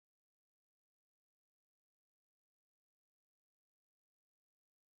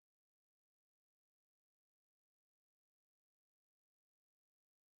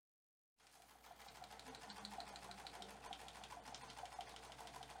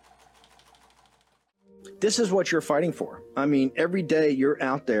This is what you're fighting for. I mean, every day you're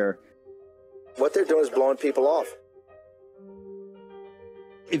out there. What they're doing is blowing people off.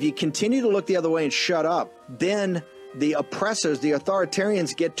 If you continue to look the other way and shut up, then the oppressors, the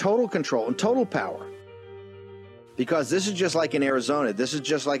authoritarians, get total control and total power. Because this is just like in Arizona. This is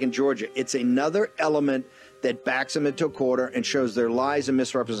just like in Georgia. It's another element that backs them into a corner and shows their lies and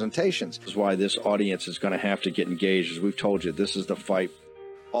misrepresentations. This is why this audience is going to have to get engaged. As we've told you, this is the fight.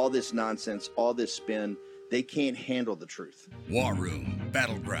 All this nonsense, all this spin, they can't handle the truth. War Room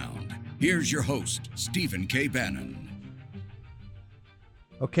Battleground. Here's your host, Stephen K. Bannon.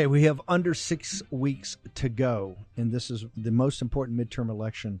 Okay, we have under 6 weeks to go, and this is the most important midterm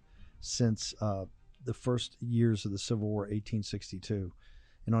election since the first years of the Civil War, 1862.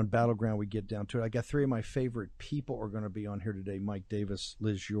 And on Battleground, we get down to it. I got three of my favorite people are going to be on here today: Mike Davis,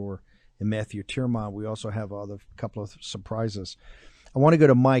 Liz Yore, and Matthew Tiermont. We also have a couple of surprises. I want to go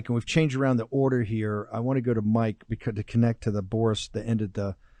to Mike, and we've changed around the order here. I want to go to Mike because to connect to the Boris that ended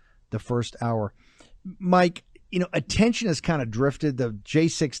the first hour. Mike, attention has kind of drifted. The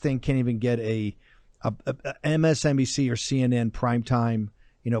J6 thing can't even get a MSNBC or CNN primetime,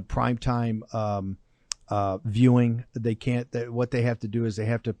 viewing. They can't. What they have to do is they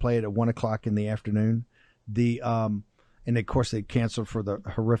have to play it at 1 o'clock in the afternoon. And of course they canceled for the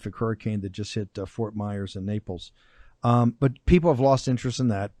horrific hurricane that just hit Fort Myers and Naples. But people have lost interest in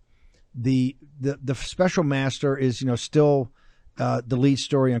that. The special master is still the lead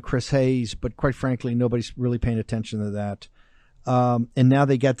story on Chris Hayes, but quite frankly, nobody's really paying attention to that. And now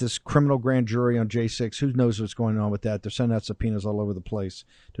they got this criminal grand jury on J6. Who knows what's going on with that? They're sending out subpoenas all over the place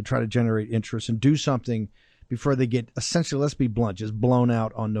to try to generate interest and do something before they get, essentially, let's be blunt, just blown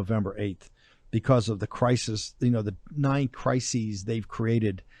out on November 8th because of the crisis, the 9 crises they've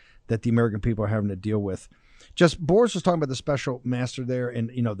created that the American people are having to deal with. Just Boris was talking about the special master there, and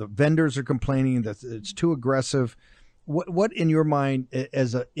the vendors are complaining that it's too aggressive. What in your mind,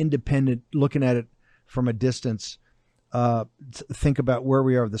 as an independent looking at it from a distance, think about where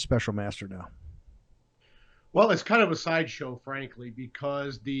we are with the special master now? Well, it's kind of a sideshow, frankly,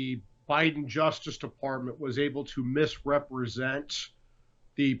 because the Biden Justice Department was able to misrepresent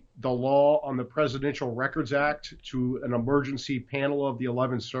the law on the Presidential Records Act to an emergency panel of the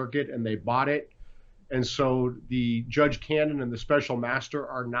 11th Circuit, and they bought it. And so the Judge Cannon and the special master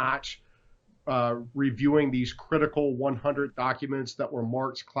are not reviewing these critical 100 documents that were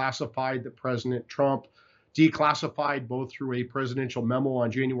marked classified that President Trump declassified both through a presidential memo on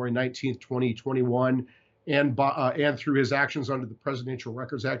January 19th, 2021, and through his actions under the Presidential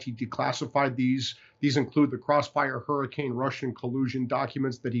Records Act. He declassified these. These include the Crossfire Hurricane Russian collusion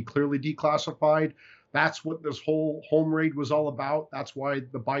documents that he clearly declassified. That's what this whole home raid was all about. That's why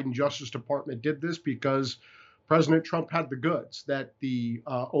the Biden Justice Department did this, because President Trump had the goods that the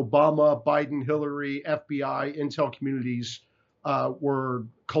Obama, Biden, Hillary, FBI, intel communities were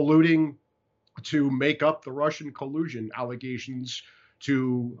colluding to make up the Russian collusion allegations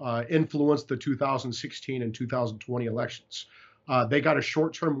to influence the 2016 and 2020 elections. They got a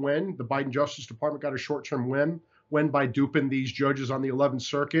short-term win. The Biden Justice Department got a short-term win by duping these judges on the 11th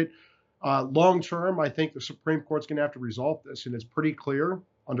Circuit. Long-term, I think the Supreme Court's going to have to resolve this, and it's pretty clear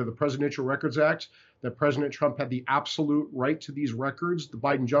under the Presidential Records Act that President Trump had the absolute right to these records. The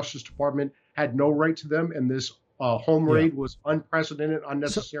Biden Justice Department had no right to them, and this home raid was unprecedented,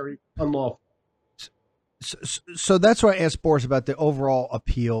 unnecessary, unlawful. So that's why I asked Boris about the overall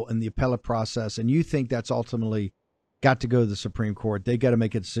appeal and the appellate process, and you think that's ultimately got to go to the Supreme Court. They got to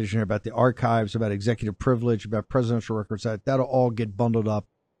make a decision here about the archives, about executive privilege, about Presidential Records Act. That'll all get bundled up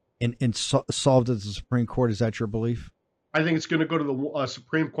and solved at the Supreme Court. Is that your belief? I think it's going to go to the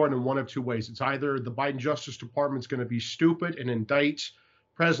Supreme Court in one of two ways. It's either the Biden Justice Department's going to be stupid and indict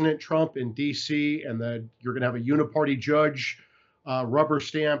President Trump in D.C., and that you're going to have a uniparty judge rubber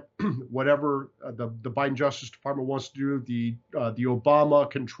stamp whatever the Biden Justice Department wants to do. The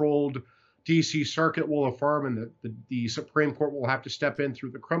Obama-controlled D.C. Circuit will affirm, and the Supreme Court will have to step in through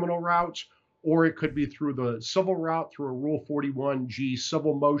the criminal route, or it could be through the civil route, through a Rule 41G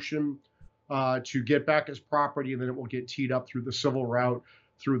civil motion to get back his property, and then it will get teed up through the civil route,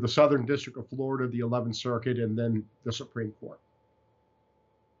 through the Southern District of Florida, the 11th Circuit, and then the Supreme Court.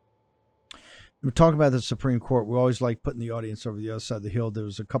 We're talking about the Supreme Court. We always like putting the audience over the other side of the hill. There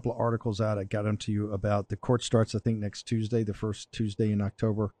was a couple of articles out. I got them to you about the court starts, I think, next Tuesday, the first Tuesday in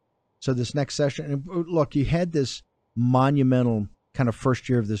October. So this next session, and look, you had this monumental kind of first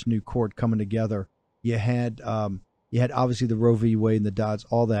year of this new court coming together. You had obviously the Roe v. Wade and the Dodds,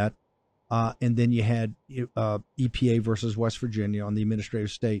 all that. And then you had EPA versus West Virginia on the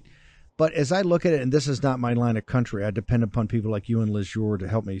administrative state. But as I look at it, and this is not my line of country, I depend upon people like you and Liz Yore to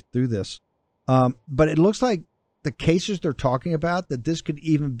help me through this. But it looks like the cases they're talking about, that this could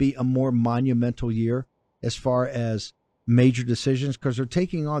even be a more monumental year as far as major decisions, because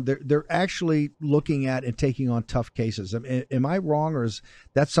they're actually looking at and taking on tough cases. Am I wrong, or is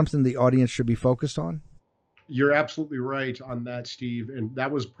that something the audience should be focused on? You're absolutely right on that, Steve. And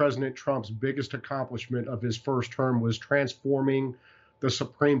that was President Trump's biggest accomplishment of his first term, was transforming the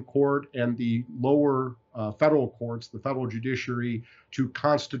Supreme Court and the lower federal courts, the federal judiciary, to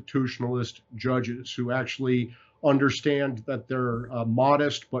constitutionalist judges who actually understand that their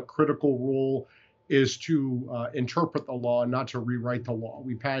modest but critical role is to interpret the law and not to rewrite the law.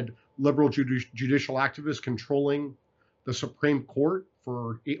 We've had liberal judicial activists controlling the Supreme Court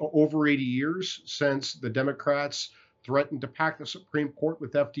for over 80 years, since the Democrats threatened to pack the Supreme Court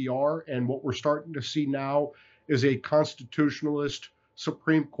with FDR. And what we're starting to see now is a constitutionalist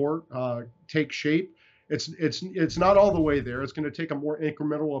Supreme Court take shape. It's not all the way there. It's going to take a more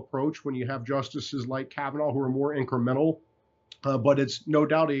incremental approach when you have justices like Kavanaugh who are more incremental, but it's no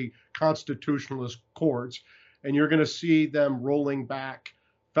doubt a constitutionalist court. And you're going to see them rolling back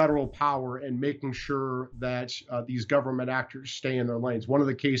federal power and making sure that these government actors stay in their lanes. One of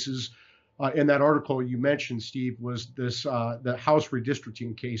the cases in that article you mentioned, Steve, was the House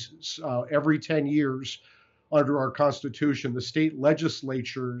redistricting cases. Every 10 years under our Constitution, the state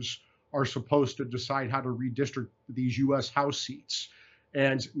legislatures are supposed to decide how to redistrict these U.S. House seats.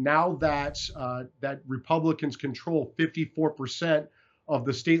 And now that Republicans control 54% of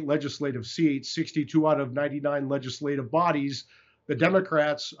the state legislative seats, 62 out of 99 legislative bodies, the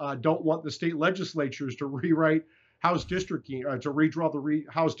Democrats don't want the state legislatures to rewrite House districting, to redraw the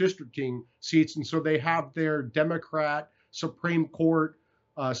House districting seats. And so they have their Democrat Supreme Courts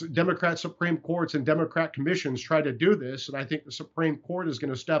and Democrat commissions try to do this. And I think the Supreme Court is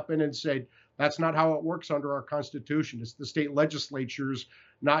going to step in and say, that's not how it works under our Constitution. It's the state legislatures,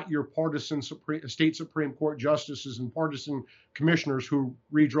 not your partisan state Supreme Court justices and partisan commissioners who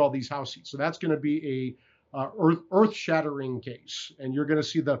redraw these House seats. So that's going to be a earth-shattering case. And you're going to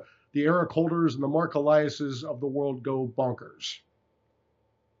see the Eric Holders and the Mark Eliases of the world go bonkers.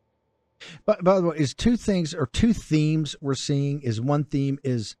 But by the way, is two themes we're seeing. Is one theme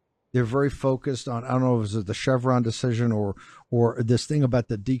is they're very focused on, I don't know if it's the Chevron decision or this thing about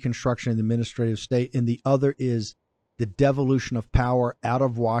the deconstruction of the administrative state, and the other is the devolution of power out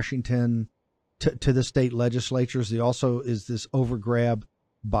of Washington to the state legislatures. The also is this overgrab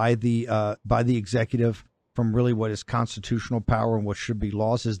by the executive from really what is constitutional power and what should be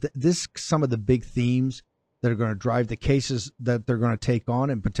laws. Is this some of the big themes that are going to drive the cases that they're going to take on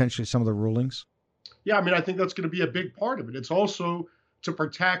and potentially some of the rulings? Yeah, I mean, I think that's going to be a big part of it. It's also to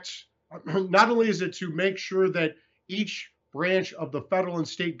protect, not only is it to make sure that each branch of the federal and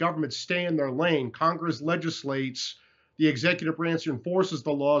state government stay in their lane. Congress legislates, the executive branch enforces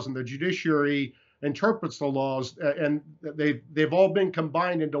the laws, and the judiciary interprets the laws, and they've all been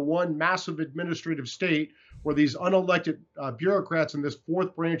combined into one massive administrative state where these unelected bureaucrats in this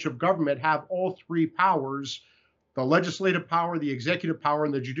fourth branch of government have all three powers, the legislative power, the executive power,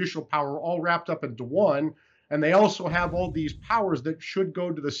 and the judicial power, all wrapped up into one. And they also have all these powers that should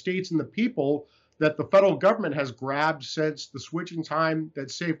go to the states and the people that the federal government has grabbed since the switching time that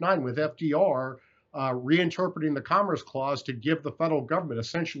saved nine with FDR, reinterpreting the Commerce Clause to give the federal government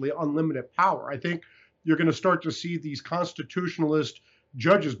essentially unlimited power. I think you're going to start to see these constitutionalist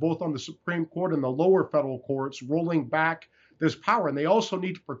judges, both on the Supreme Court and the lower federal courts, rolling back this power. And they also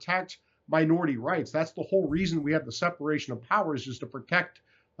need to protect minority rights. That's the whole reason we have the separation of powers, is to protect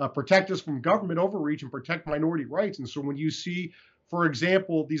us from government overreach and protect minority rights. And so when you see, for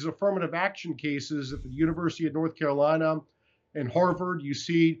example, these affirmative action cases at the University of North Carolina and Harvard, you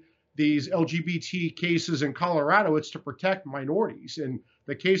see these LGBT cases in Colorado, it's to protect minorities. In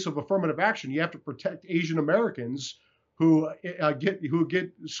the case of affirmative action, you have to protect Asian Americans who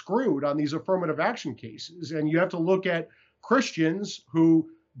get screwed on these affirmative action cases. And you have to look at Christians who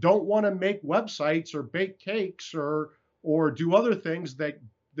don't want to make websites or bake cakes or do other things that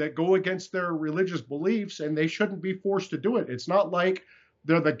go against their religious beliefs, and they shouldn't be forced to do it. It's not like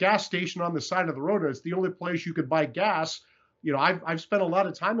they're the gas station on the side of the road, and it's the only place you could buy gas. You know, I've spent a lot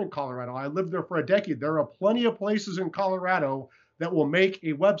of time in Colorado. I lived there for a decade. There are plenty of places in Colorado that will make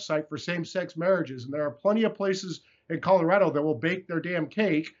a website for same-sex marriages, and there are plenty of places in Colorado that will bake their damn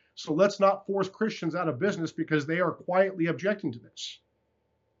cake. So let's not force Christians out of business because they are quietly objecting to this.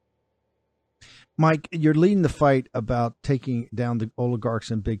 Mike, you're leading the fight about taking down the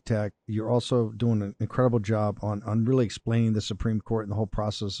oligarchs in big tech. You're also doing an incredible job on really explaining the Supreme Court and the whole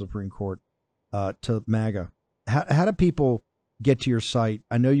process of the Supreme Court to MAGA. How do people get to your site?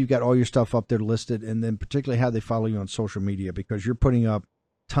 I know you've got all your stuff up there listed, and then particularly how they follow you on social media, because you're putting up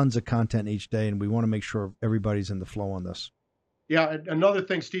tons of content each day, and we want to make sure everybody's in the flow on this. Yeah, another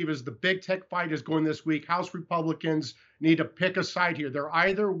thing, Steve, is the big tech fight is going this week. House Republicans need to pick a side here. They're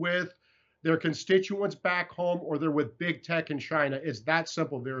either with their constituents back home or they're with big tech in China. It's that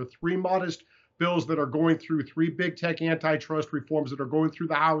simple. There are three modest bills that are going through, three big tech antitrust reforms that are going through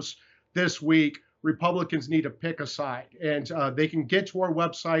the House this week. Republicans need to pick a side. And they can get to our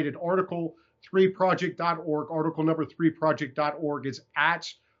website at article3project.org. Article number 3project.org is at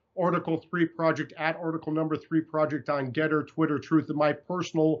Article 3 Project, at Article number 3 Project on Getter, Twitter, Truth, and my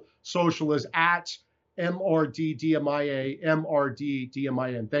personal social is at MRDDMIA,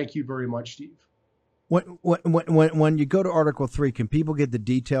 MRDDMIN. Thank you very much, Steve. When you go to Article 3, can people get the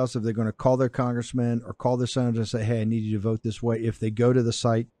details if they're going to call their congressman or call their senator and say, hey, I need you to vote this way? If they go to the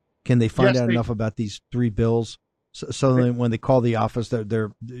site, can they find out enough about these three bills so that when they call the office,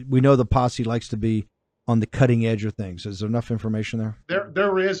 we know the posse likes to be on the cutting edge of things. Is there enough information there?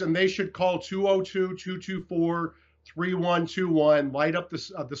 There is, and they should call 202-224-3121. Light up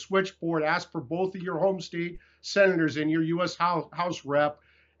the switchboard. Ask for both of your home state senators and your U.S. House rep,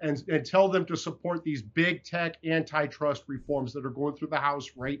 and tell them to support these big tech antitrust reforms that are going through the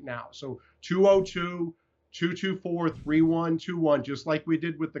House right now. So 202-224-3121, just like we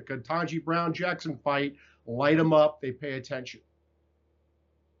did with the Ketanji Brown-Jackson fight. Light them up. They pay attention.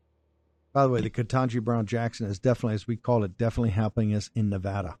 By the way, the Ketanji Brown-Jackson is definitely, as we call it, definitely helping us in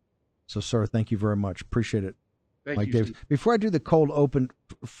Nevada. So, sir, thank you very much. Appreciate it. Thank Mike you, Davis. Steve. Before I do the cold open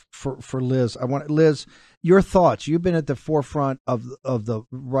for Liz, Liz, your thoughts. You've been at the forefront of the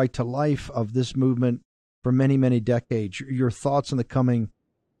right to life of this movement for many, many decades. Your thoughts on the coming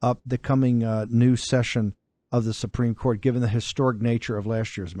new session of the Supreme Court, given the historic nature of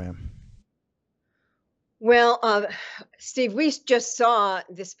last year's, ma'am. Well, Steve, we just saw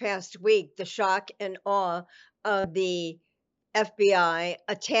this past week the shock and awe of the FBI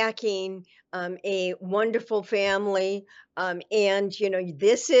attacking a wonderful family. And,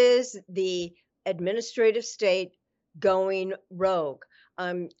 this is the administrative state going rogue.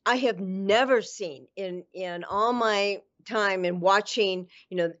 I have never seen in all my time in watching,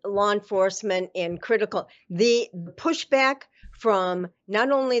 law enforcement and critical, the pushback from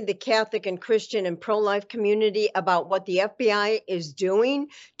not only the Catholic and Christian and pro-life community about what the FBI is doing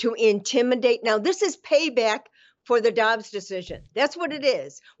to intimidate. Now, this is payback for the Dobbs decision. That's what it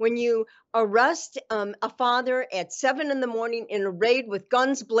is. When you arrest a father at 7 a.m. in a raid with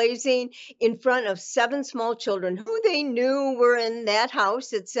guns blazing in front of 7 small children who they knew were in that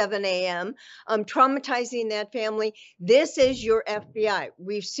house at 7 a.m., traumatizing that family. This is your FBI.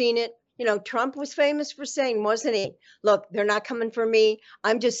 We've seen it. Trump was famous for saying, wasn't he? Look, they're not coming for me.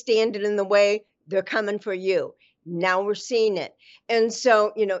 I'm just standing in the way. They're coming for you. Now we're seeing it. And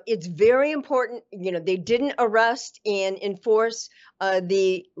so, it's very important. They didn't arrest and enforce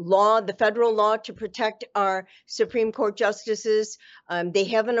the law, the federal law to protect our Supreme Court justices. They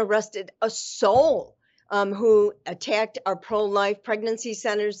haven't arrested a soul who attacked our pro-life pregnancy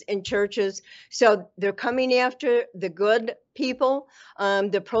centers and churches. So they're coming after the good people,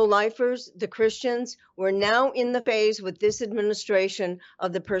 the pro-lifers, the Christians. We're now in the phase with this administration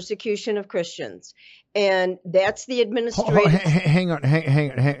of the persecution of Christians. And that's the administration. Hang on.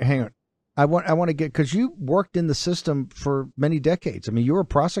 I want to get, because you worked in the system for many decades. I mean, you were a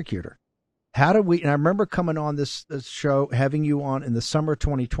prosecutor. How did we, and I remember coming on this show, having you on in the summer of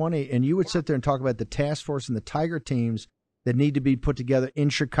 2020, and you would sit there and talk about the task force and the Tiger teams that need to be put together in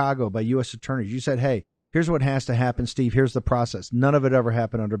Chicago by U.S. attorneys. You said, hey, here's what has to happen, Steve. Here's the process. None of it ever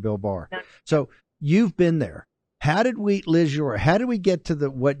happened under Bill Barr. So you've been there. How did we, Liz Ure, how did we get to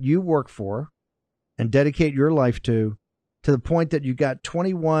what you work for and dedicate your life to the point that you got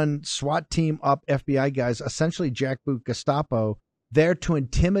 21 SWAT team up FBI guys, essentially jackboot Gestapo, there to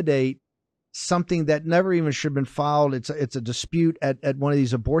intimidate something that never even should have been filed? It's a dispute at one of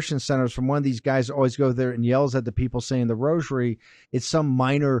these abortion centers from one of these guys who always go there and yells at the people saying the rosary. It's some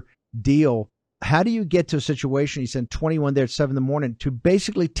minor deal. How do you get to a situation, you send 21 there at 7 a.m. to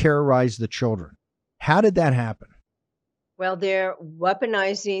basically terrorize the children? How did that happen? Well, they're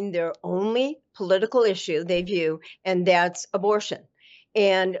weaponizing their only political issue they view, and that's abortion.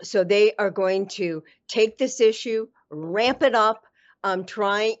 And so they are going to take this issue, ramp it up,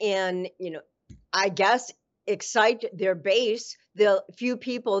 try and, I guess, excite their base, the few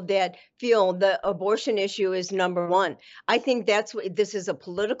people that feel the abortion issue is number one. I think that's what this is, a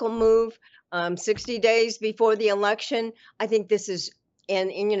political move. 60 days before the election, I think this is,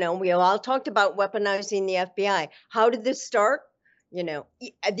 and we all talked about weaponizing the FBI. How did this start?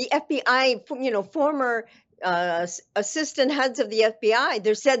 The FBI, former assistant heads of the FBI.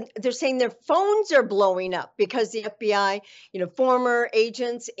 They're saying their phones are blowing up because the FBI, former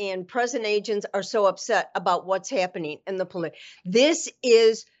agents and present agents are so upset about what's happening in the This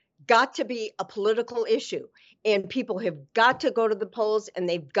is got to be a political issue, and people have got to go to the polls, and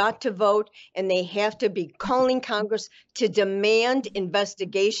they've got to vote, and they have to be calling Congress to demand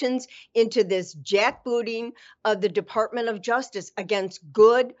investigations into this jackbooting of the Department of Justice against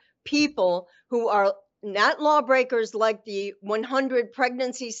good people who are not lawbreakers like the 100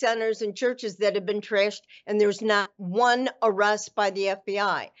 pregnancy centers and churches that have been trashed, and there's not one arrest by the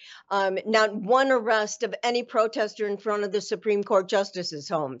FBI, not one arrest of any protester in front of the Supreme Court justices'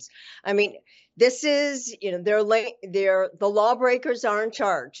 homes. I mean, this is, the lawbreakers are in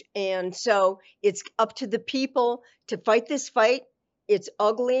charge, and so it's up to the people to fight this fight. It's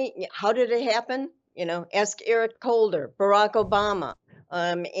ugly. How did it happen? Ask Eric Holder, Barack Obama.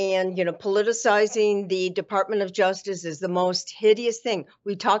 And politicizing the Department of Justice is the most hideous thing.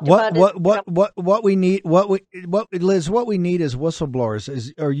 We talked about it. What we need, Liz, what we need is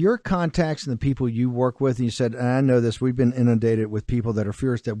whistleblowers. Are your contacts and the people you work with? And you said, and I know this, we've been inundated with people that are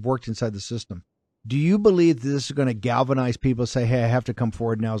furious that worked inside the system. Do you believe that this is going to galvanize people? Say, hey, I have to come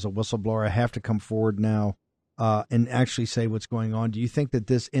forward now as a whistleblower. I have to come forward now and actually say what's going on. Do you think that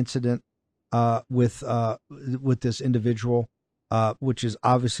this incident with this individual, which is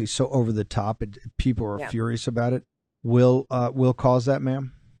obviously so over the top, people are furious about it, will cause that,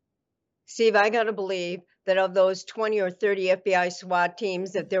 ma'am? Steve, I got to believe that of those 20 or 30 FBI SWAT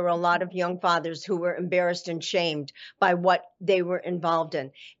teams, that there were a lot of young fathers who were embarrassed and shamed by what they were involved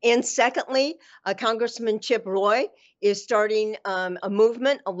in. And secondly, Congressman Chip Roy is starting a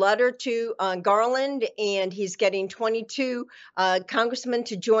movement, a letter to Garland, and he's getting 22 congressmen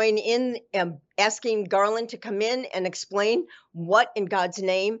to join in, asking Garland to come in and explain what in God's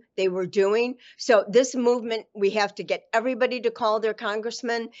name they were doing. So this movement, we have to get everybody to call their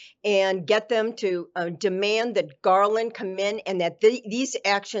congressman and get them to demand that Garland come in and that these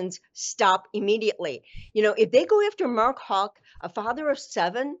actions stop immediately. If they go after Mark Hawk, a father of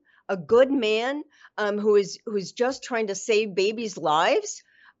 7, a good man who's just trying to save babies' lives,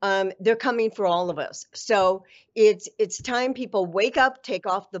 they're coming for all of us. So it's time people wake up, take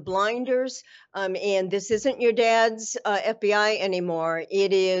off the blinders, and this isn't your dad's FBI anymore.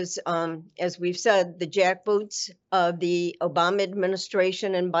 It is, as we've said, the jackboots of the Obama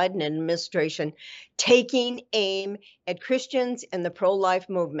administration and Biden administration taking aim at Christians and the pro-life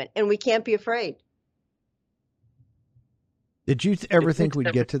movement, and we can't be afraid. Did you ever think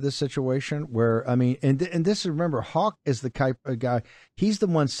we'd get to this situation where, I mean, and this, remember, Hawk is the type of guy, he's the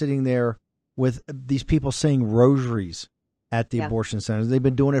one sitting there with these people saying rosaries at the abortion centers. They've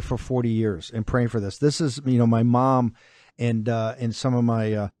been doing it for 40 years and praying for this. This is, my mom and some of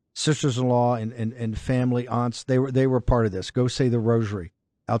my sisters-in-law and family aunts, they were part of this. Go say the rosary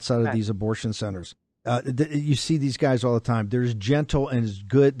outside of these abortion centers. You see these guys all the time. They're gentle and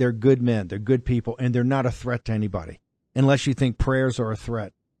good. They're good men. They're good people, and they're not a threat to anybody. Unless you think prayers are a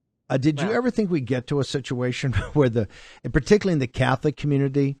threat. Did you ever think we'd get to a situation where and particularly in the Catholic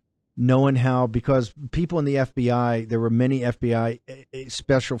community, knowing how, because people in the FBI, there were many FBI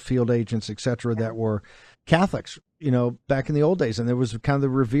special field agents, et cetera, that were Catholics, back in the old days. And there was kind of the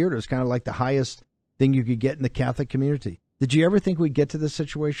revered, it was kind of like the highest thing you could get in the Catholic community. Did you ever think we'd get to this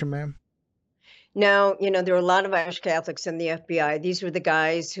situation, ma'am? No, there were a lot of Irish Catholics in the FBI. These were the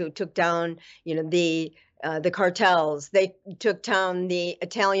guys who took down, the cartels. They took down the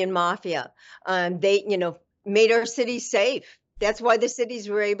Italian mafia. They, made our cities safe. That's why the cities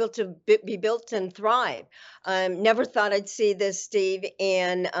were able to be built and thrive. Never thought I'd see this, Steve,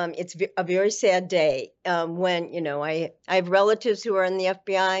 and it's a very sad day when, I have relatives who are in the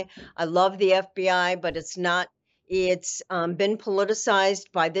FBI. I love the FBI, but it's not. It's been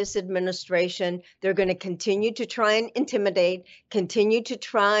politicized by this administration. They're going to continue to try and intimidate, continue to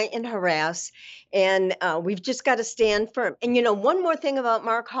try and harass, and we've just got to stand firm. And, one more thing about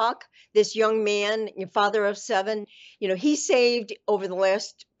Mark Hawk, this young man, your father of 7, he saved over the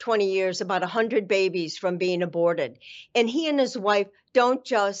last 20 years about 100 babies from being aborted. And he and his wife don't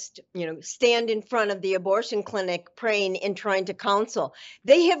just, stand in front of the abortion clinic praying and trying to counsel.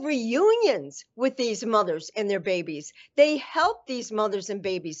 They have reunions with these mothers and their babies. They help these mothers and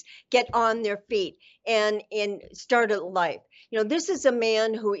babies get on their feet and start a life. This is a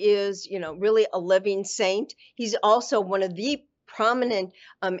man who is, really a living saint. He's also one of the prominent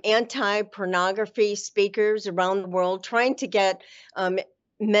anti-pornography speakers around the world, trying to get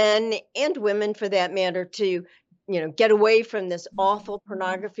men and women, for that matter, to get away from this awful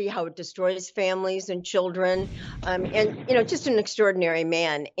pornography, how it destroys families and children, and just an extraordinary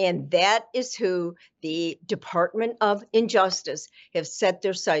man. And that is who the Department of Injustice have set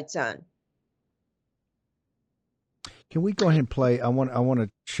their sights on. Can we go ahead and play? I want to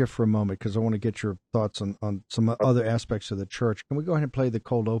shift for a moment because I want to get your thoughts on some other aspects of the church. Can we go ahead and play the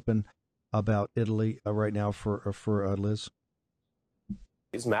cold open about Italy right now for Liz?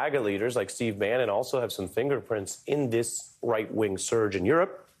 These MAGA leaders like Steve Bannon also have some fingerprints in this right-wing surge in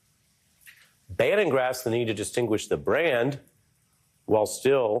Europe. Bannon grasped the need to distinguish the brand while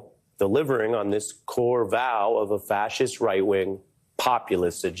still delivering on this core vow of a fascist right-wing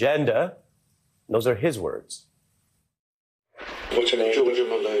populist agenda. Those are his words. What's her name? Giorgia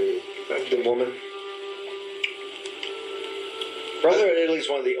Meloni. The woman. Brother in Italy is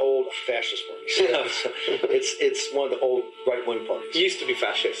one of the old fascist parties. It's one of the old right-wing parties. It used to be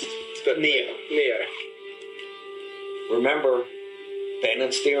fascist, but neo. Remember,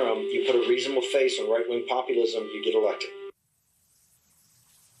 Bannon's theorem, you put a reasonable face on right-wing populism, you get elected.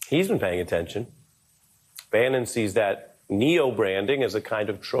 He's been paying attention. Bannon sees that neo-branding as a kind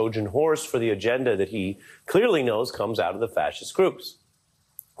of Trojan horse for the agenda that he clearly knows comes out of the fascist groups.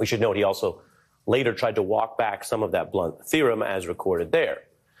 We should note he also later tried to walk back some of that blunt theorem as recorded there.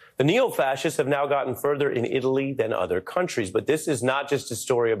 The neo-fascists have now gotten further in Italy than other countries, but this is not just a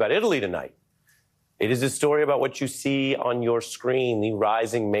story about Italy tonight. It is a story about what you see on your screen, the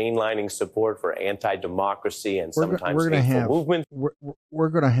rising mainlining support for anti-democracy and sometimes hateful movements. We're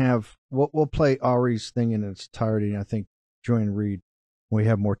going to have, we'll play Ari's thing in its entirety, and I think Joanne Reed when we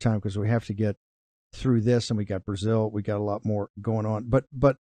have more time, because we have to get through this, and we got Brazil, we got a lot more going on.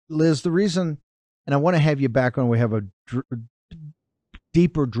 But Liz, the reason, and I want to have you back on, we have a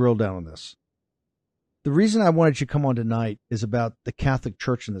deeper drill down on this. The reason I wanted you to come on tonight is about the Catholic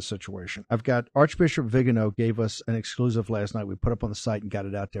Church in this situation. I've got Archbishop Vigano gave us an exclusive last night. We put up on the site and got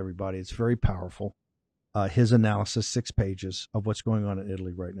it out to everybody. It's very powerful. His analysis, 6 pages of what's going on in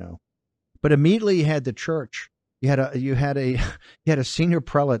Italy right now. But immediately you had the church. You had a senior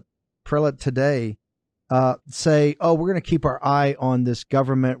prelate today say, "Oh, we're going to keep our eye on this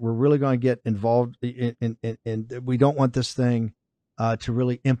government. We're really going to get involved in we don't want this thing to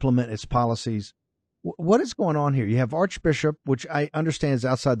really implement its policies." What is going on here? You have Archbishop, which I understand is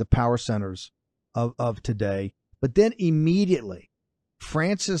outside the power centers of today, but then immediately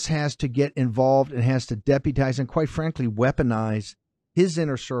Francis has to get involved and has to deputize and, quite frankly, weaponize his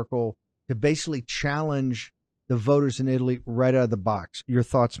inner circle to basically challenge the voters in Italy right out of the box. Your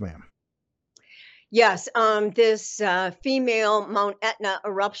thoughts, ma'am? Yes, this female Mount Etna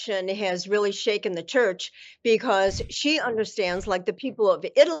eruption has really shaken the church because she understands, like the people of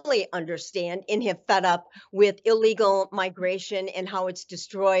Italy understand and have fed up with illegal migration and how it's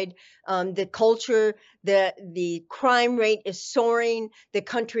destroyed the culture. The crime rate is soaring. The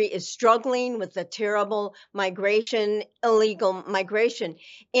country is struggling with the terrible migration, illegal migration.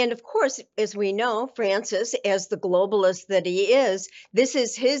 And of course, as we know, Francis, as the globalist that he is, this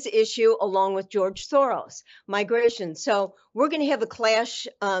is his issue along with George Soros, migration. So we're going to have a clash,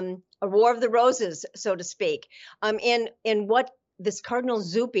 a war of the roses, so to speak. And what this Cardinal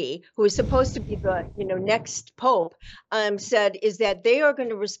Zuppi, who is supposed to be the next pope, said is that they are going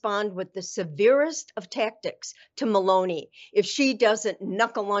to respond with the severest of tactics to Meloni if she doesn't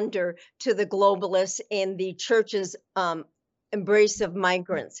knuckle under to the globalists and the church's embrace of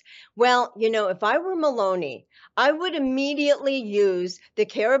migrants. Well, if I were Meloni, I would immediately use the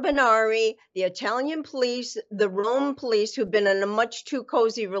Carabinieri, the Italian police, the Rome police, who've been in a much too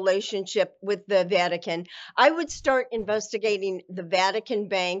cozy relationship with the Vatican. I would start investigating the Vatican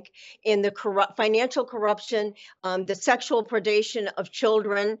Bank and the financial corruption, the sexual predation of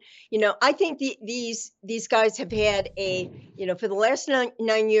children. I think these guys have had for the last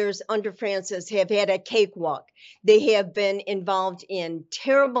 9 years under Francis, have had a cakewalk. They have been involved in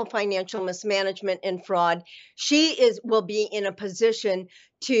terrible financial mismanagement and fraud. She will be in a position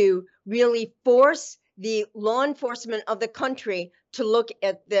to really force the law enforcement of the country to look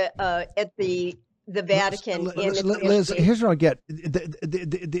at the Vatican. Liz, here's what I get: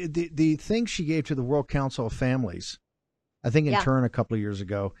 the thing she gave to the World Council of Families, I think in turn a couple of years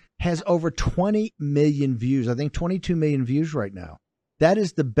ago, has over 20 million views. I think 22 million views right now. That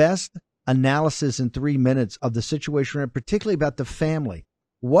is the best analysis in 3 minutes of the situation, and particularly about the family.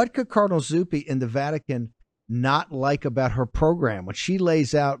 What could Cardinal Zuppi in the Vatican not like about her program when she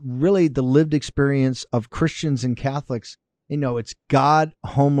lays out really the lived experience of Christians and Catholics? It's God,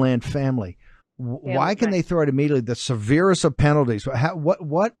 homeland, family. Why can they throw out immediately the severest of penalties?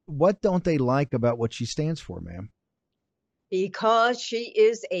 What don't they like about what she stands for, ma'am? Because she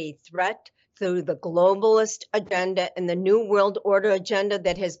is a threat through the globalist agenda and the New World Order agenda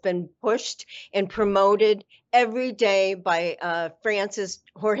that has been pushed and promoted every day by Francis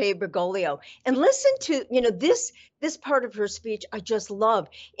Jorge Bergoglio. And listen to, this part of her speech I just love.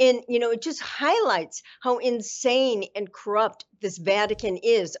 And, it just highlights how insane and corrupt this Vatican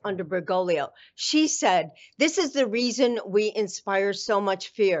is under Bergoglio. She said, "This is the reason we inspire so much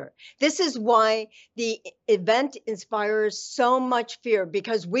fear. This is why the event inspires so much fear,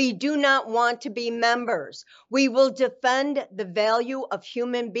 because we do not want to be members. We will defend the value of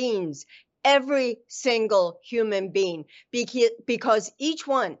human beings, every single human being, because each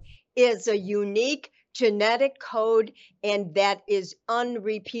one is a unique genetic code, and that is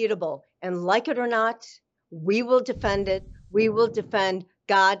unrepeatable. And like it or not, we will defend it. We will defend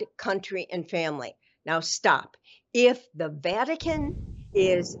God, country, and family." Now stop. If the Vatican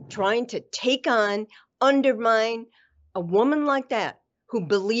is trying to take on, undermine a woman like that who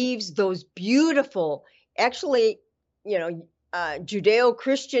believes those beautiful, actually,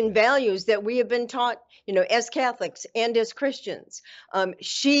 Judeo-Christian values that we have been taught, as Catholics and as Christians,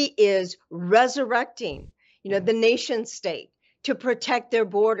 she is resurrecting, the nation state to protect their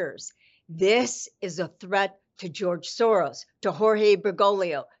borders. This is a threat to George Soros, to Jorge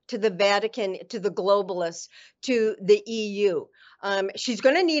Bergoglio, to the Vatican, to the globalists, to the EU. She's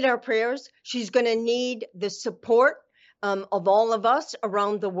going to need our prayers. She's going to need the support of all of us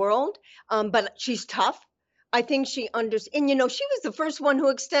around the world. But she's tough. I think she understands. And, she was the first one who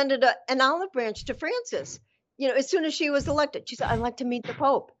extended an olive branch to Francis. As soon as she was elected, she said, "I'd like to meet the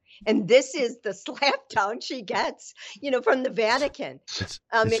Pope." And this is the slap down she gets, from the Vatican.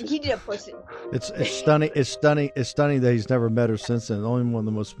 He did push it. It's stunning. It's stunning that he's never met her since then. Only one of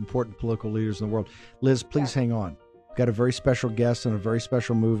the most important political leaders in the world. Liz, please hang on. We've got a very special guest and a very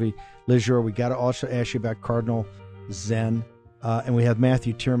special movie. Liz, we got to also ask you about Cardinal Zen, and we have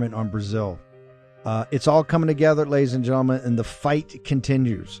Matthew Tierman on Brazil. It's all coming together, ladies and gentlemen, and the fight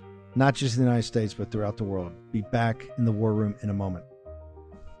continues, not just in the United States, but throughout the world. Be back in the War Room in a moment.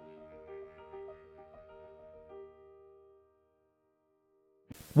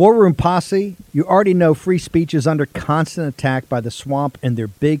 War Room Posse, you already know free speech is under constant attack by the swamp and their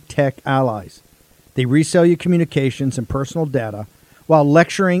big tech allies. They resell your communications and personal data while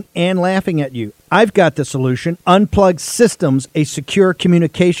lecturing and laughing at you. I've got the solution. Unplugged Systems, a secure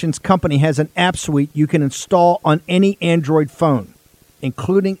communications company, has an app suite you can install on any Android phone,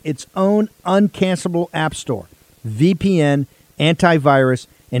 including its own uncancelable app store, VPN, antivirus,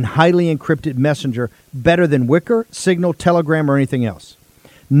 and highly encrypted messenger, better than Wicker, Signal, Telegram, or anything else.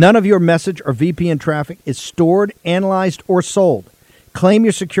 None of your message or VPN traffic is stored, analyzed, or sold. Claim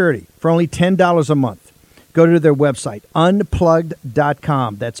your security for only $10 a month. Go to their website,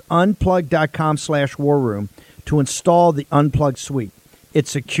 unplugged.com. That's unplugged.com/warroom to install the Unplugged suite.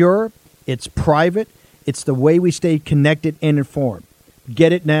 It's secure, it's private, it's the way we stay connected and informed.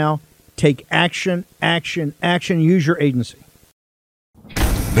 Get it now. Take action, action, action. Use your agency.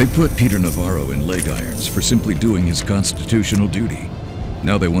 They put Peter Navarro in leg irons for simply doing his constitutional duty.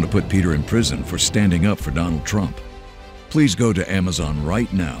 Now they want to put Peter in prison for standing up for Donald Trump. Please go to Amazon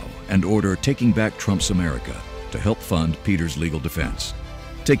right now and order Taking Back Trump's America to help fund Peter's legal defense.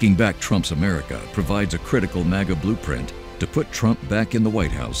 Taking Back Trump's America provides a critical MAGA blueprint to put Trump back in the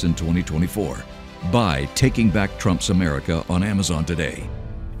White House in 2024. Buy Taking Back Trump's America on Amazon today.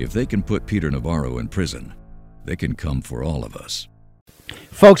 If they can put Peter Navarro in prison, they can come for all of us.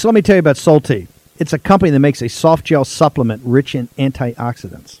 Folks, let me tell you about Solti. It's a company that makes a soft gel supplement rich in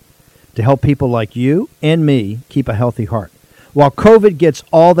antioxidants to help people like you and me keep a healthy heart. While COVID gets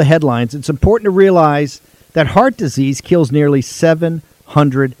all the headlines, it's important to realize that heart disease kills nearly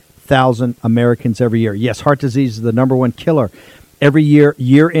 700,000 Americans every year. Yes, heart disease is the number one killer every year,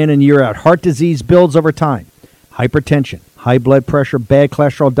 year in and year out. Heart disease builds over time. Hypertension, high blood pressure, bad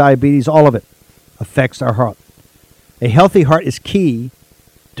cholesterol, diabetes, all of it affects our heart. A healthy heart is key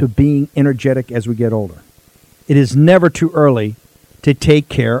to being energetic as we get older. It is never too early to take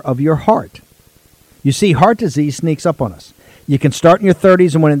care of your heart. You see, heart disease sneaks up on us. You can start in your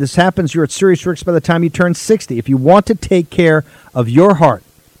 30s, and when this happens, you're at serious risk by the time you turn 60. If you want to take care of your heart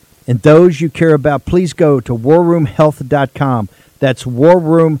and those you care about, please go to warroomhealth.com. That's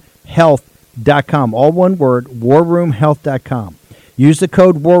warroomhealth.com. All one word, warroomhealth.com. Use the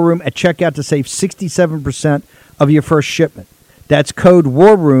code WARROOM at checkout to save 67% of your first shipment. That's code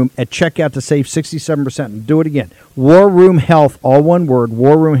WARROOM at checkout to save 67%. And do it again. War Room Health, all one word,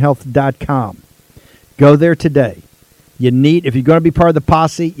 warroomhealth.com. Go there today. If you're going to be part of the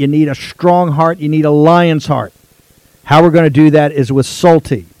posse, you need a strong heart. You need a lion's heart. How we're going to do that is with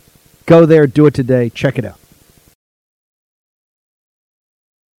Solti. Go there, do it today. Check it out.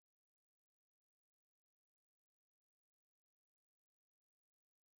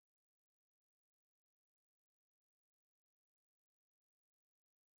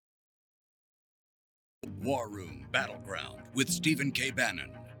 WarRoom Battleground with Stephen K.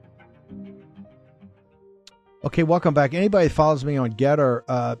 Bannon. Okay, welcome back. Anybody that follows me on Getter,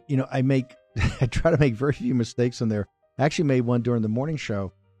 I try to make very few mistakes on there. I actually made one during the morning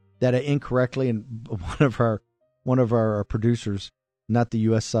show that I incorrectly, and one of our producers, not the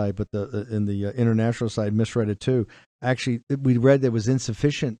U.S. side, but in the international side, misread it too. Actually, we read that it was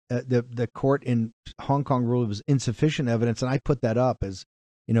insufficient. The court in Hong Kong ruled it was insufficient evidence, and I put that up as,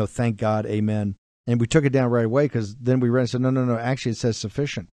 thank God, amen. And we took it down right away because then we read and said, no, actually it says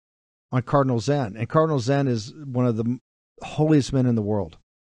sufficient on Cardinal Zen. And Cardinal Zen is one of the holiest men in the world.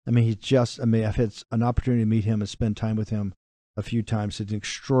 I mean, I've had an opportunity to meet him and spend time with him a few times. He's an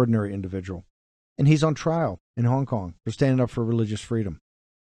extraordinary individual. And he's on trial in Hong Kong for standing up for religious freedom.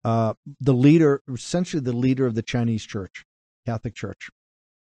 Essentially the leader of the Chinese church, Catholic Church.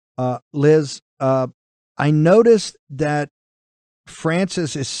 Liz, I noticed that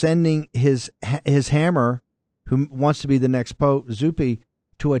Francis is sending his hammer, who wants to be the next Pope, Zuppi,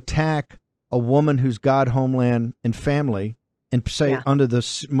 to attack a woman who's God, homeland, and family, and say under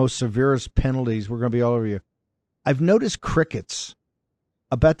the most severest penalties, we're going to be all over you. I've noticed crickets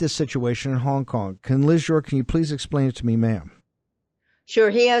about this situation in Hong Kong. Liz York, can you please explain it to me, ma'am?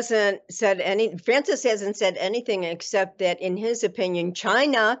 Sure. Francis hasn't said anything except that, in his opinion,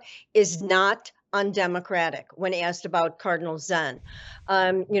 China is not undemocratic when asked about Cardinal Zen.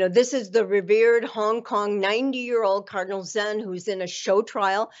 This is the revered Hong Kong 90-year-old Cardinal Zen, who's in a show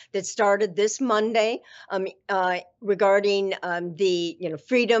trial that started this Monday regarding the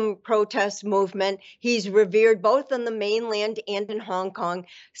freedom protest movement. He's revered both on the mainland and in Hong Kong.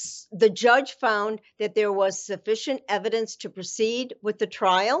 The judge found that there was sufficient evidence to proceed with the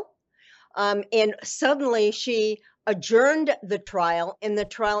trial. And suddenly she adjourned the trial, and the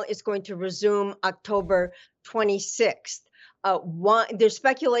trial is going to resume October 26th. There's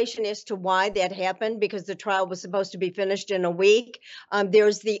speculation as to why that happened, because the trial was supposed to be finished in a week.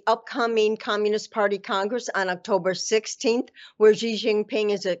 There's the upcoming Communist Party Congress on October 16th, where Xi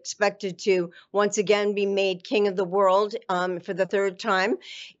Jinping is expected to once again be made king of the world for the third time,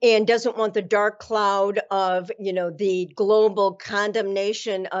 and doesn't want the dark cloud of, the global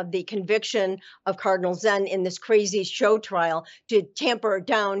condemnation of the conviction of Cardinal Zen in this crazy show trial to tamper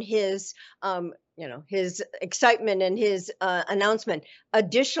down his his excitement and his announcement.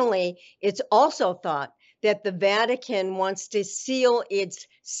 Additionally, it's also thought that the Vatican wants to seal its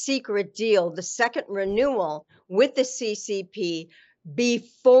secret deal, the second renewal with the CCP,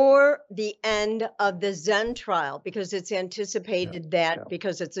 before the end of the Zen trial, because it's anticipated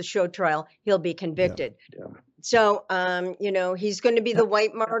because it's a show trial, he'll be convicted. So, he's going to be the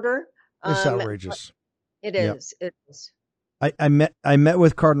white martyr. It's outrageous. It is. It is. I met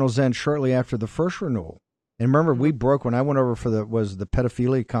with Cardinal Zen shortly after the first renewal. And remember, we broke, when I went over for the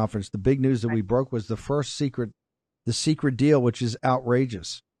pedophilia conference, the big news that we broke was the secret deal, which is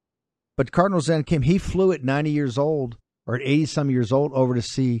outrageous. But Cardinal Zen came, he flew at 90 years old or at 80 some years old over to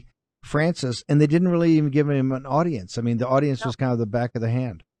see Francis, and they didn't really even give him an audience. I mean, the audience was kind of the back of the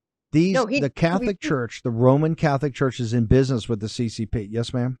hand. The Catholic Church, the Roman Catholic Church, is in business with the CCP.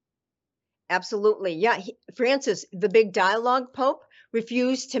 Yes, ma'am? Absolutely. Yeah. Francis, the big dialogue Pope,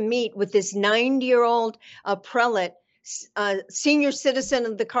 refused to meet with this 90-year-old prelate, senior citizen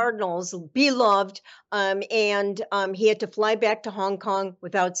of the Cardinals, beloved, and he had to fly back to Hong Kong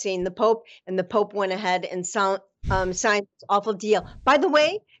without seeing the Pope, and the Pope went ahead and signed this awful deal. By the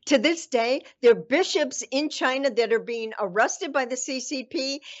way, to this day, there are bishops in China that are being arrested by the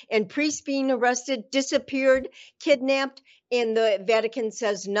CCP, and priests being arrested, disappeared, kidnapped, and the Vatican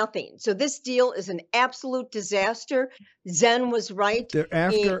says nothing. So this deal is an absolute disaster. Zen was right.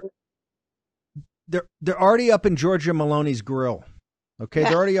 They're already up in Giorgia Meloni's grill. Okay,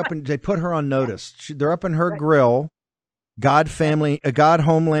 they're already up they put her on notice. They're up in her grill. God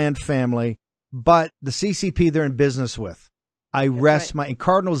homeland family, but the CCP they're in business with. And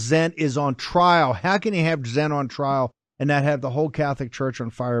Cardinal Zen is on trial. How can you have Zen on trial and not have the whole Catholic Church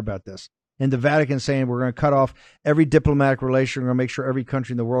on fire about this? And the Vatican saying we're going to cut off every diplomatic relation. We're going to make sure every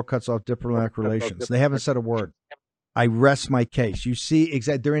country in the world cuts off diplomatic relations. They haven't said a word. I rest my case. You see,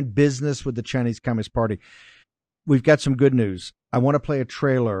 they're in business with the Chinese Communist Party. We've got some good news. I want to play a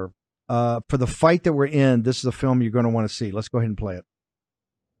trailer for the fight that we're in. This is a film you're going to want to see. Let's go ahead and play it.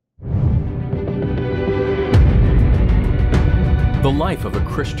 The life of a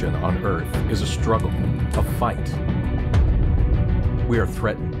Christian on earth is a struggle, a fight. We are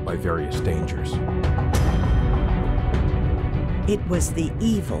threatened by various dangers. It was the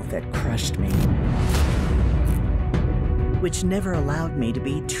evil that crushed me, which never allowed me to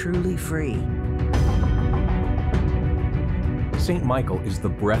be truly free. Saint Michael is the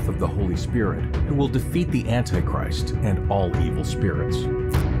breath of the Holy Spirit who will defeat the Antichrist and all evil spirits.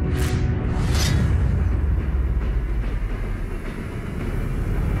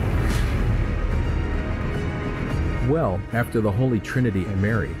 Well, after the Holy Trinity and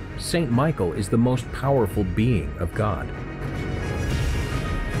Mary, Saint Michael is the most powerful being of God.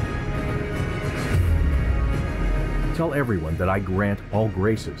 Tell everyone that I grant all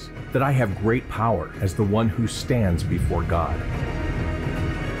graces, that I have great power as the one who stands before God.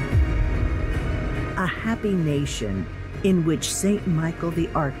 A happy nation in which Saint Michael the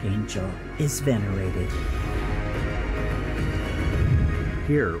Archangel is venerated.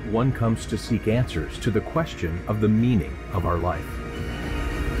 Here, one comes to seek answers to the question of the meaning of our life.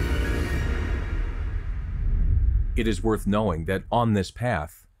 It is worth knowing that on this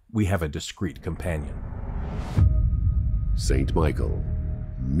path, we have a discreet companion. Saint Michael,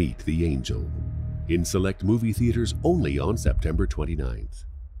 Meet the Angel, in select movie theaters only on September 29th.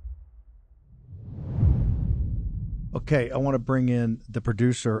 Okay, I want to bring in the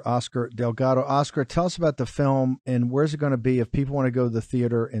producer, Oscar Delgado. Oscar, tell us about the film and where's it going to be if people want to go to the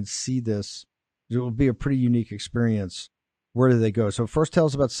theater and see this. It will be a pretty unique experience. Where do they go? So first tell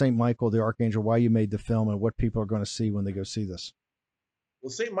us about St. Michael, the Archangel, why you made the film and what people are going to see when they go see this. Well,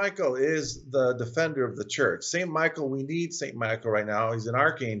 St. Michael is the defender of the church. St. Michael, we need St. Michael right now. He's an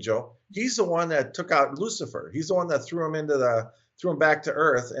archangel. He's the one that took out Lucifer. He's the one that threw him back to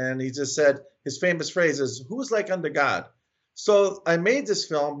earth. And he just said, his famous phrase is, "Who is like unto God?" So I made this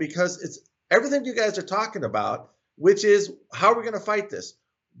film because it's everything you guys are talking about, which is how we're going to fight this.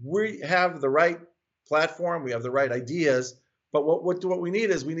 We have the right platform. We have the right ideas. But what we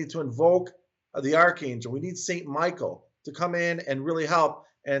need is we need to invoke the archangel. We need St. Michael to come in and really help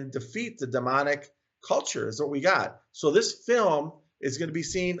and defeat the demonic culture is what we got. So this film is going to be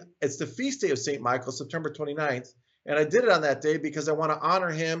seen. It's the feast day of St. Michael, September 29th. And I did it on that day because I want to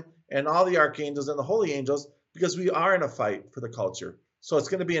honor him and all the archangels and the holy angels because we are in a fight for the culture. So it's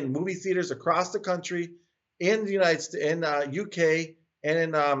going to be in movie theaters across the country, in the United States, in UK,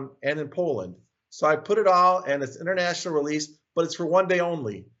 and in Poland. So I put it all, and it's international release, but it's for one day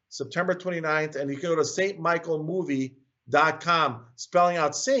only, September 29th. And you can go to saintmichaelmovie.com, spelling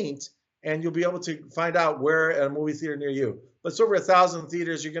out saint, and you'll be able to find out where at a movie theater near you. But it's over 1,000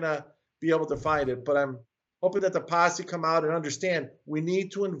 theaters. You're going to be able to find it. But I'm hoping that the posse come out and understand we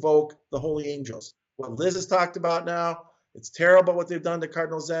need to invoke the holy angels. What Liz has talked about now, it's terrible what they've done to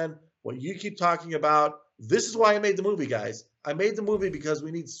Cardinal Zen. What you keep talking about, this is why I made the movie, guys. I made the movie because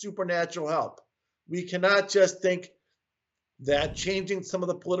we need supernatural help. We cannot just think that changing some of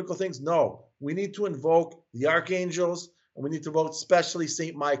the political things. No, we need to invoke the archangels, and we need to invoke especially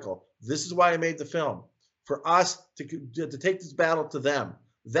St. Michael. This is why I made the film, for us to take this battle to them.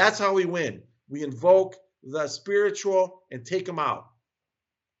 That's how we win. We invoke the spiritual and take them out.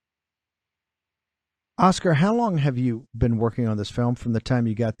 Oscar, how long have you been working on this film from the time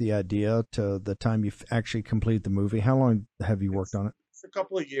you got the idea to the time you actually completed the movie? How long have you worked on it? It's a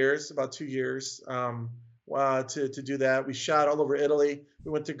couple of years, about 2 years to do that. We shot all over Italy.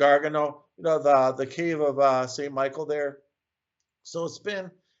 We went to Gargano, the cave of St. Michael there. So it's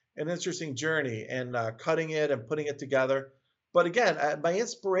been an interesting journey and cutting it and putting it together. But again, my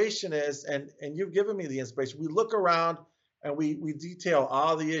inspiration is, and you've given me the inspiration, we look around and we detail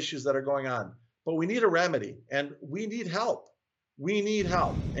all the issues that are going on. But we need a remedy, and we need help. We need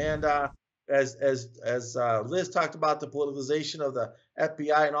help. And as Liz talked about the politicization of the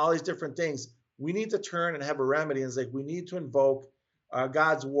FBI and all these different things, we need to turn and have a remedy. And it's like we need to invoke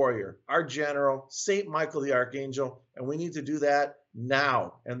God's warrior, our general, St. Michael the Archangel, and we need to do that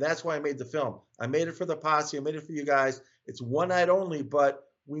now. And that's why I made the film. I made it for the posse. I made it for you guys. It's one night only, but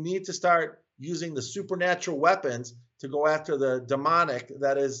we need to start using the supernatural weapons to go after the demonic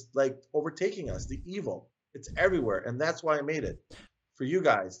that is like overtaking us, the evil. It's everywhere. And that's why I made it, for you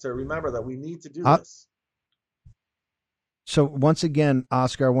guys to remember that we need to do this. So once again,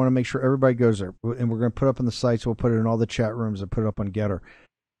 Oscar, I want to make sure everybody goes there, and we're going to put up on the sites. We'll put it in all the chat rooms and put it up on Getter.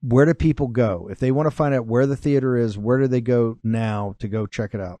 Where do people go? If they want to find out where the theater is, where do they go now to go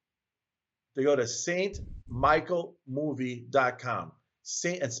check it out? They go to saintmichaelmovie.com.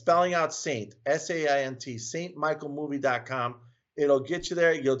 Saint, and spelling out Saint, SAINT, saintmichaelmovie.com. It'll get you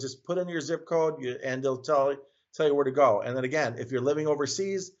there. You'll just put in your zip code, and they'll tell you where to go. And then again, if you're living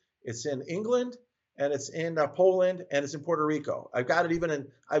overseas, it's in England, and it's in Poland, and it's in Puerto Rico. I've got it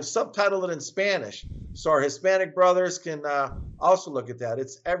I've subtitled it in Spanish, so our Hispanic brothers can also look at that.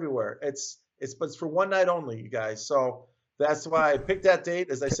 It's everywhere. But it's for one night only, you guys. So that's why I picked that date.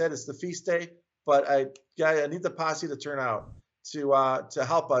 As I said, it's the feast day, but I need the posse to turn out. to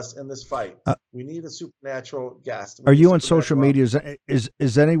help us in this fight. We need a supernatural guest. Are you on social media?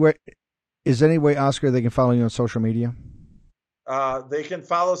 Is any way, Oscar, they can follow you on social media? They can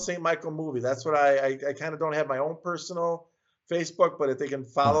follow St. Michael Movie. That's what I kind of don't have my own personal Facebook, but if they can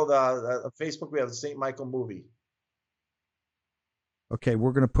follow the Facebook, we have the St. Michael Movie. Okay,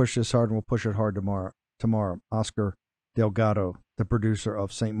 we're going to push this hard, and we'll push it hard tomorrow. Oscar Delgado, the producer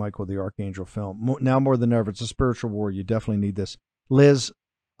of St. Michael the Archangel film. Now more than ever, it's a spiritual war. You definitely need this. Liz,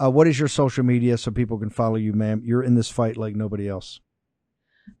 what is your social media so people can follow you, ma'am? You're in this fight like nobody else.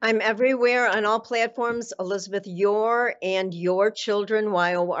 I'm everywhere on all platforms. Elizabeth Your and Your Children,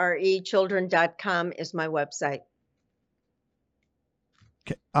 YORE, children.com is my website.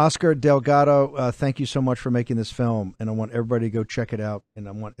 Okay. Oscar Delgado, thank you so much for making this film, and I want everybody to go check it out, and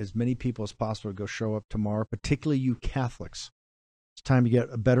I want as many people as possible to go show up tomorrow, particularly you Catholics. It's time to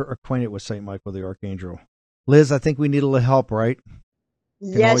get better acquainted with St. Michael the Archangel. Liz, I think we need a little help, right?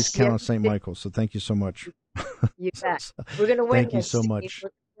 You can always count on St. Michael, so thank you so much. You bet. We're going to win. Thank you so much.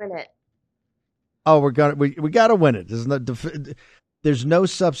 We're going to win it. Oh, we got to win it. There's no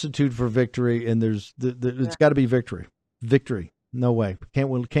substitute for victory, and it's got to be victory. Victory. No way.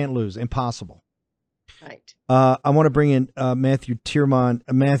 Can't lose. Impossible. Right. I want to bring in Matthew Tierman.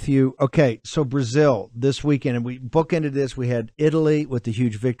 Matthew, okay, so Brazil this weekend, and we bookended this. We had Italy with the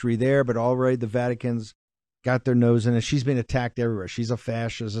huge victory there, but already the Vatican's got their nose in it. She's being attacked everywhere. She's a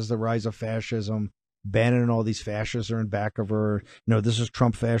fascist. This is the rise of fascism. Bannon and all these fascists are in back of her. This is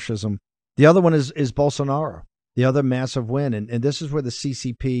Trump fascism. The other one is Bolsonaro, the other massive win. And this is where the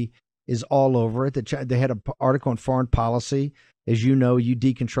CCP is all over it. They had an article on foreign policy. As you know, you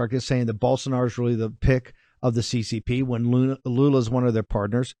deconstructed, saying that Bolsonaro is really the pick of the CCP when Lula is one of their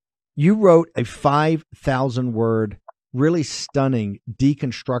partners. You wrote a 5,000-word, really stunning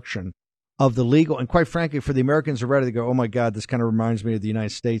deconstruction of the legal, and quite frankly, for the Americans who read it, they go, "Oh my God, this kind of reminds me of the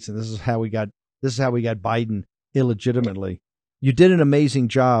United States, and this is how we got Biden illegitimately." You did an amazing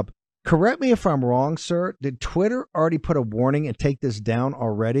job. Correct me if I'm wrong, sir. Did Twitter already put a warning and take this down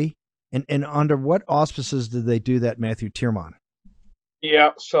already? And under what auspices did they do that, Matthew Tierman?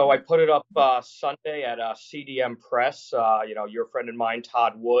 Yeah, so I put it up Sunday at CDM Press. Your friend and mine,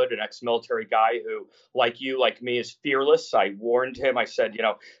 Todd Wood, an ex-military guy who, like you, like me, is fearless. I warned him. I said,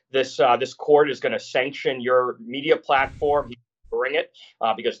 this court is going to sanction your media platform. Bring it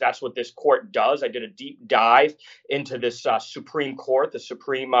because that's what this court does. I did a deep dive into this Supreme Court, the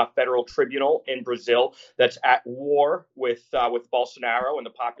Supreme Federal Tribunal in Brazil that's at war with Bolsonaro and the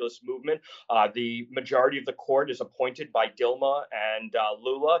populist movement. The majority of the court is appointed by Dilma and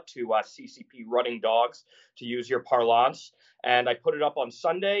Lula to CCP running dogs, to use your parlance. And I put it up on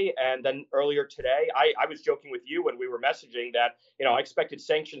Sunday. And then earlier today, I was joking with you when we were messaging that, I expected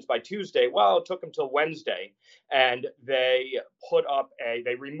sanctions by Tuesday. Well, it took them till Wednesday. And they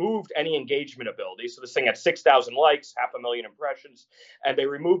they removed any engagement ability. So this thing had 6,000 likes, 500,000 impressions. And they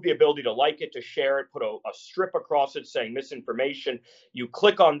removed the ability to like it, to share it, put a strip across it saying misinformation. You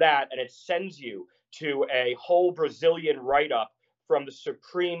click on that and it sends you to a whole Brazilian write-up from the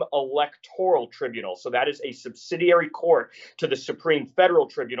Supreme Electoral Tribunal. So that is a subsidiary court to the Supreme Federal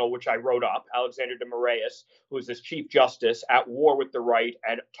Tribunal, which I wrote up, Alexander de Moraes, who is this Chief Justice, at war with the right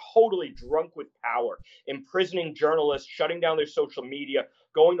and totally drunk with power, imprisoning journalists, shutting down their social media,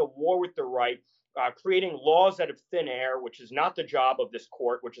 going to war with the right, creating laws out of thin air, which is not the job of this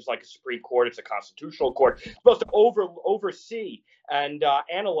court, which is like a Supreme Court. It's a constitutional court. It's supposed to oversee and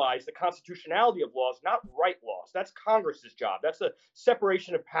analyze the constitutionality of laws, not write laws. That's Congress's job. That's the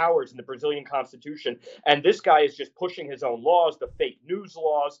separation of powers in the Brazilian Constitution. And this guy is just pushing his own laws, the fake news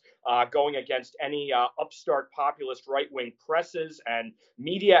laws, going against any upstart populist right-wing presses and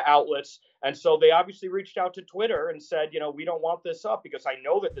media outlets. And so they obviously reached out to Twitter and said, we don't want this up, because I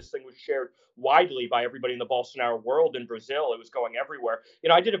know that this thing was shared widely by everybody in the Bolsonaro world in Brazil. It was going everywhere.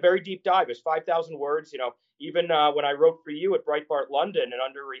 I did a very deep dive. It's 5,000 words. Even when I wrote for you at Breitbart London and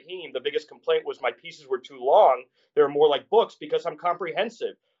under Raheem, the biggest complaint was my pieces were too long. They're more like books because I'm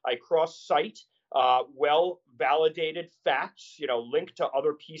comprehensive. I cross-cite well-validated facts, linked to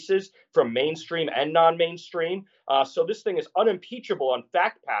other pieces from mainstream and non-mainstream. So this thing is unimpeachable on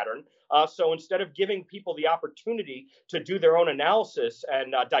fact pattern. So instead of giving people the opportunity to do their own analysis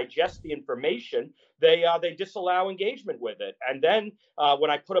and digest the information, they disallow engagement with it. And then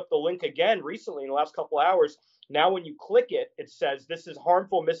when I put up the link again recently in the last couple hours, now when you click it, it says this is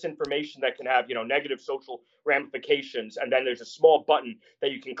harmful misinformation that can have, negative social ramifications. And then there's a small button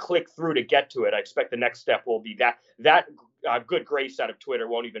that you can click through to get to it. I expect the next step will be that good grace out of Twitter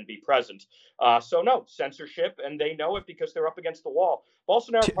won't even be present. So no censorship, and they know it because they're up against the wall.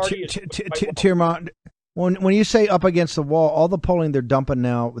 Bolsonaro party is When you say up against the wall, all the polling they're dumping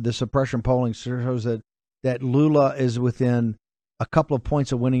now, the suppression polling shows that Lula is within a couple of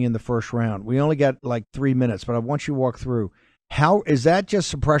points of winning in the first round. We only got like 3 minutes, but I want you to walk through. How is that just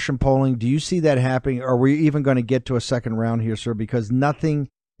suppression polling? Do you see that happening? Are we even going to get to a second round here, sir? Because nothing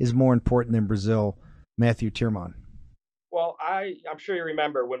is more important than Brazil. Matthew Tierman. Well, I'm sure you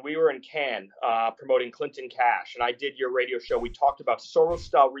remember when we were in Cannes promoting Clinton Cash, and I did your radio show, we talked about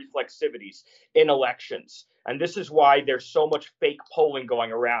Soros-style reflexivities in elections. And this is why there's so much fake polling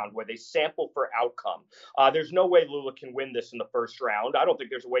going around where they sample for outcome. There's no way Lula can win this in the first round. I don't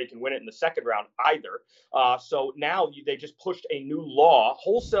think there's a way he can win it in the second round either. So now they just pushed a new law,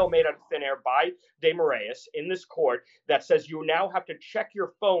 wholesale made out of thin air by De Moraes in this court, that says you now have to check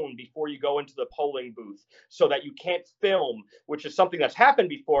your phone before you go into the polling booth so that you can't film, which is something that's happened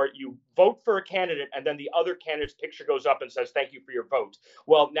before. You vote for a candidate and then the other candidate's picture goes up and says, thank you for your vote.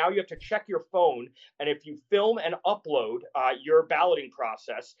 Well, now you have to check your phone. And if you film and upload your balloting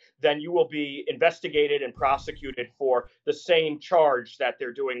process, then you will be investigated and prosecuted for the same charge that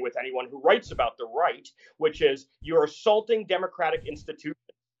they're doing with anyone who writes about the right, which is you're assaulting democratic institutions.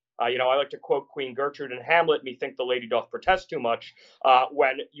 I like to quote Queen Gertrude in Hamlet, "Me think the lady doth protest too much,"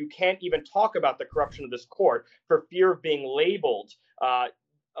 when you can't even talk about the corruption of this court for fear of being labeled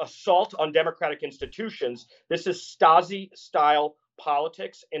assault on democratic institutions. This is Stasi-style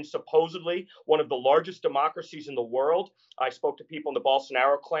politics in supposedly one of the largest democracies in the world. I spoke to people in the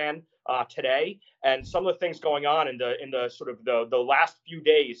Bolsonaro clan today, and some of the things going on in the sort of the last few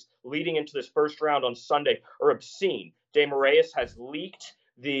days leading into this first round on Sunday are obscene. De Moraes has leaked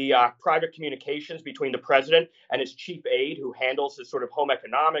the private communications between the president and his chief aide, who handles his sort of home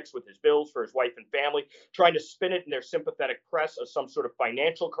economics with his bills for his wife and family, trying to spin it in their sympathetic press as some sort of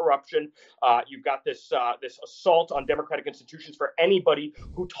financial corruption. You've got this assault on democratic institutions for anybody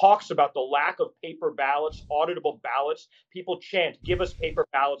who talks about the lack of paper ballots, auditable ballots. People chant, give us paper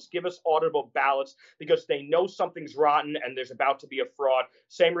ballots, give us auditable ballots, because they know something's rotten and there's about to be a fraud.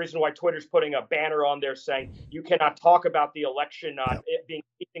 Same reason why Twitter's putting a banner on there saying you cannot talk about the election it being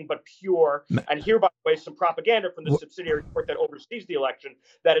anything but pure. And here, by the way, some propaganda from the subsidiary court that oversees the election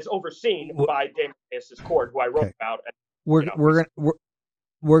that is overseen by De Moraes' court, who I wrote about. And,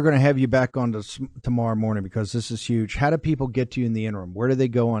 we're going to have you back on tomorrow morning because this is huge. How do people get to you in the interim? Where do they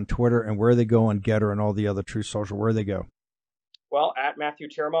go on Twitter, and where do they go on Getter and all the other Truth Social? Where do they go? Well, at Matthew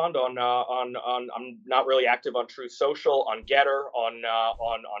Tiermond on I'm not really active on Truth Social, on Getter, on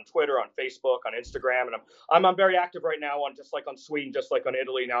Twitter, on Facebook, on Instagram, and I'm very active right now on, just like on Sweden, just like on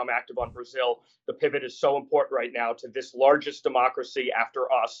Italy. Now I'm active on Brazil. The pivot is so important right now to this largest democracy after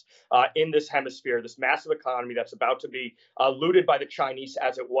us in this hemisphere, this massive economy that's about to be looted by the Chinese,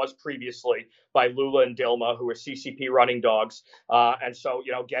 as it was previously by Lula and Dilma, who are CCP running dogs. And so,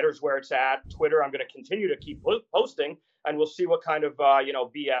 Getter's where it's at. Twitter, I'm going to continue to keep posting. And we'll see what kind of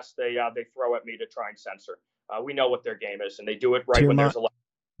BS they throw at me to try and censor. We know what their game is, and they do it right when there's a.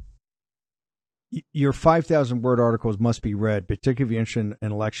 Your 5,000-word articles must be read, particularly if you're interested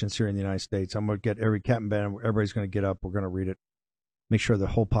in elections here in the United States. I'm going to get every captain band. Everybody's going to get up. We're going to read it. Make sure the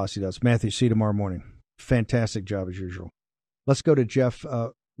whole posse does. Matthew, see you tomorrow morning. Fantastic job as usual. Let's go to Jeff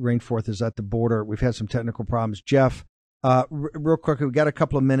Rainforth is at the border. We've had some technical problems. Jeff, real quickly, we got a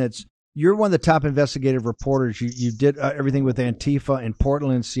couple of minutes. You're one of the top investigative reporters. You did everything with Antifa in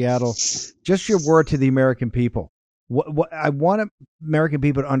Portland and Seattle. Just your word to the American people. What I want American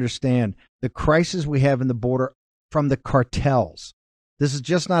people to understand, the crisis we have in the border from the cartels. This is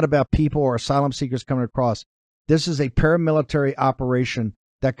just not about people or asylum seekers coming across. This is a paramilitary operation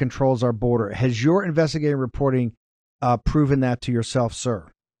that controls our border. Has your investigative reporting proven that to yourself, sir?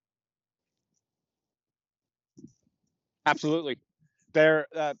 Absolutely.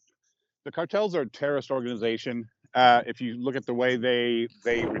 The cartels are a terrorist organization. If you look at the way they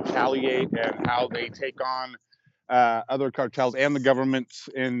retaliate and how they take on other cartels and the governments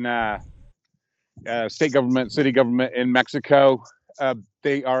in state government, city government in Mexico,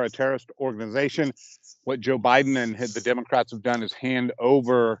 they are a terrorist organization. What Joe Biden and the Democrats have done is hand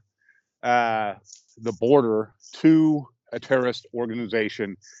over the border to a terrorist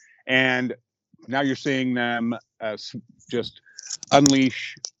organization. And now you're seeing them just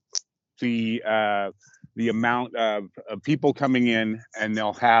unleash the amount of people coming in, and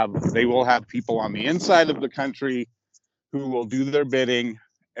they will have people on the inside of the country who will do their bidding,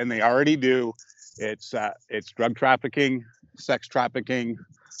 and they already do. It's drug trafficking, sex trafficking,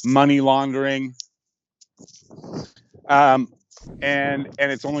 money laundering, and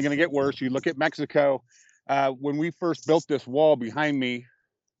it's only going to get worse. You look at Mexico. When we first built this wall behind me,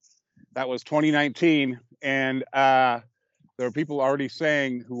 that was 2019, and there are people already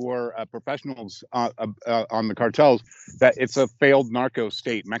saying who are professionals on the cartels that it's a failed narco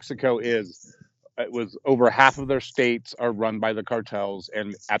state. Mexico is. It was over half of their states are run by the cartels,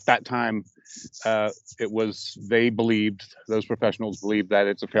 and at that time, those professionals believed that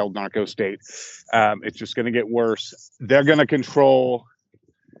it's a failed narco state. It's just going to get worse. They're going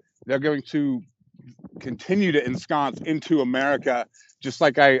to continue to ensconce into America, just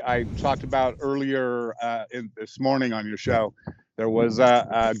like I talked about earlier this morning on your show. There was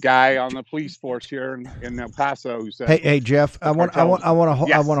a guy on the police force here in El Paso who said, "Hey, Jeff, I want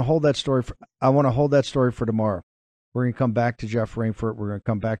to hold that story for tomorrow. We're going to come back to Jeff Rainford. We're going to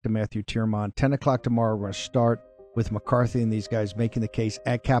come back to Matthew Tiermont. 10 o'clock tomorrow. We're going to start with McCarthy and these guys making the case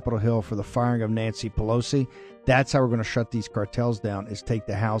at Capitol Hill for the firing of Nancy Pelosi. That's how we're going to shut these cartels down, is take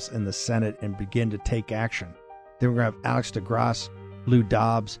the House and the Senate and begin to take action. Then we're going to have Alex DeGrasse, Lou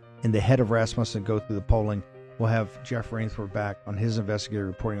Dobbs, and the head of Rasmussen go through the polling. We'll have Jeff Rainford back on his investigative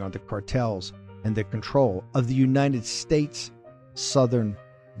reporting on the cartels and the control of the United States southern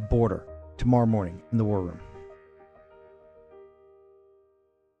border tomorrow morning in the War Room.